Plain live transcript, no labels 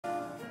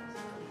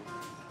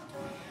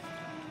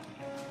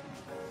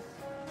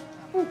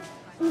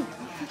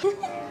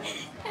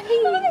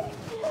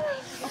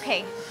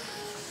Okay,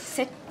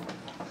 sit.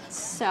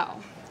 So,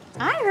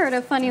 I heard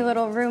a funny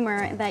little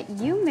rumor that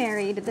you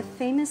married the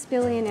famous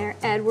billionaire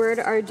Edward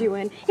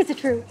Arduin. Is it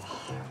true?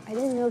 I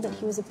didn't know that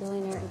he was a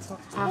billionaire until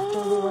after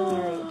we were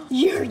married.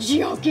 You're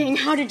joking.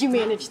 How did you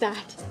manage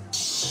that?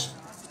 Shh.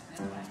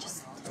 I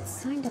just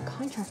signed a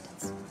contract.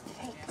 It's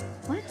fake.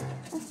 What?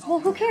 Well,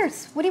 who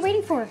cares? What are you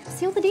waiting for?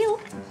 Seal the deal.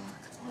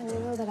 Come on, you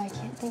know that I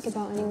can't think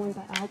about anyone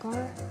but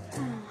Algar.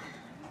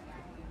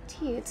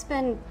 T, it's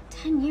been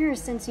 10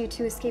 years since you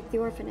two escaped the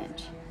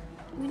orphanage.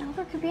 I mean,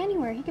 Algar could be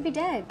anywhere. He could be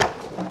dead.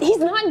 He's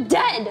not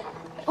dead!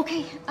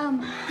 Okay,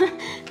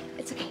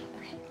 it's okay.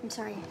 Okay, I'm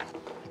sorry.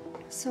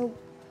 So,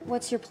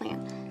 what's your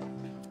plan?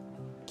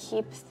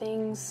 Keep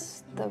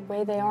things the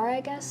way they are,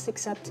 I guess,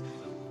 except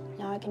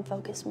now I can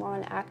focus more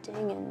on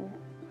acting and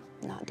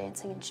not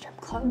dancing in strip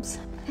clubs.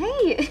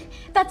 Hey,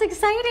 that's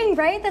exciting,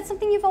 right? That's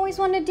something you've always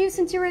wanted to do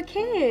since you were a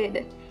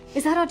kid.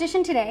 Is that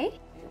audition today?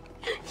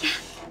 Yeah.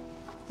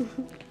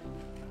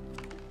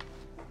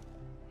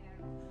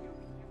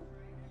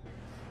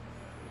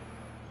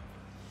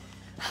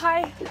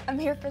 Hi, I'm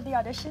here for the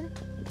audition.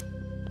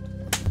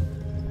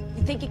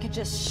 You think you could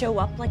just show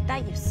up like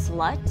that, you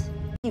slut?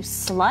 You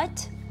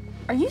slut?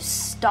 Are you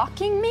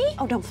stalking me?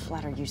 Oh, don't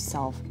flatter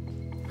yourself.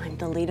 I'm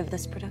the lead of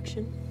this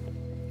production.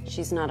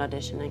 She's not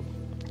auditioning.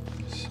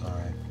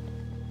 Sorry.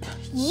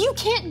 You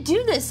can't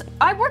do this.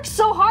 I worked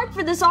so hard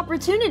for this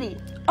opportunity.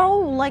 Oh,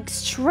 like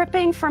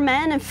stripping for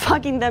men and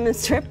fucking them in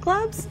strip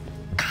clubs?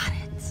 Got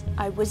it.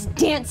 I was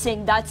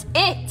dancing, that's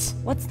it.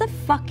 What's the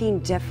fucking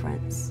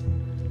difference?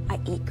 I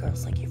eat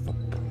girls like you for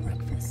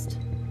breakfast.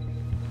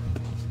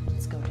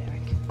 Let's go,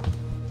 Derek.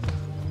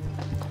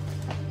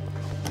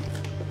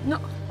 No.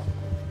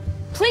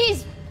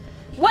 Please,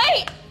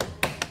 wait!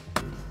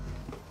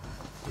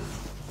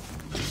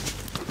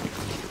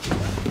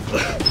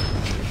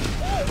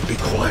 Be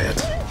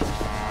quiet.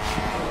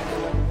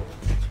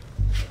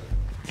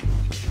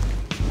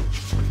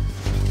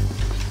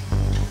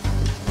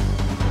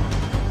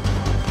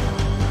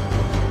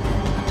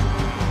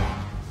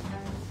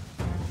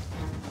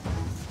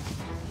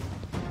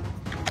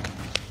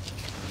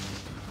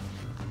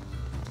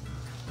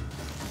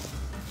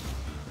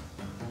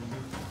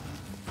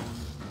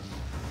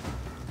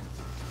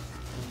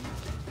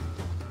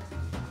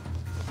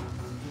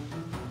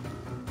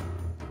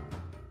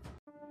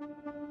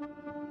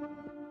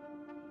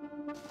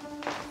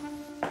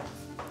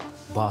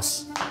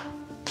 Boss,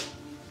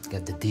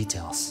 get the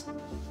details.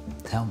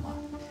 Thelma,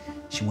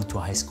 she went to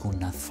a high school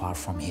not far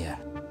from here.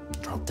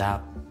 Dropped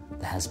out,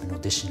 that has been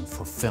auditioning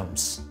for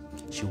films.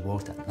 She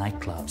worked at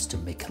nightclubs to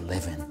make a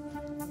living.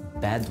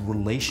 Bad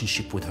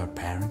relationship with her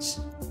parents.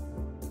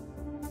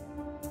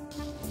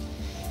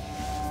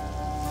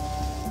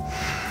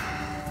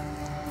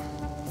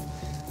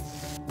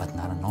 But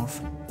not an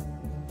orphan.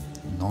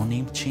 No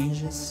name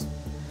changes,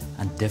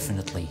 and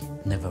definitely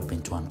never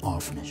been to an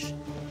orphanage.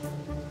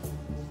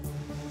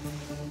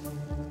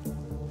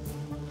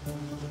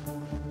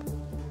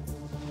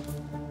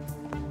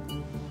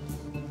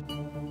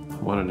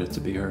 I wanted it to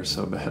be her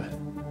so bad.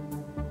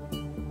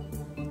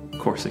 Of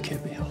course it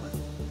can't be Helen.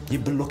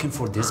 You've been looking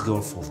for this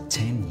girl for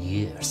 10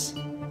 years.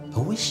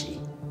 Who is she?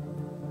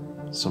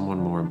 Someone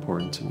more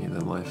important to me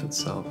than life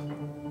itself.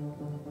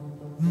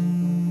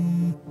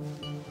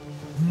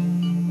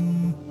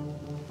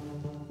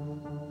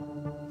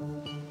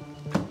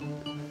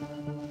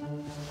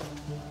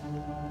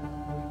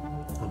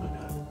 Oh my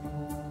God.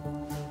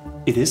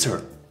 It is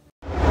her.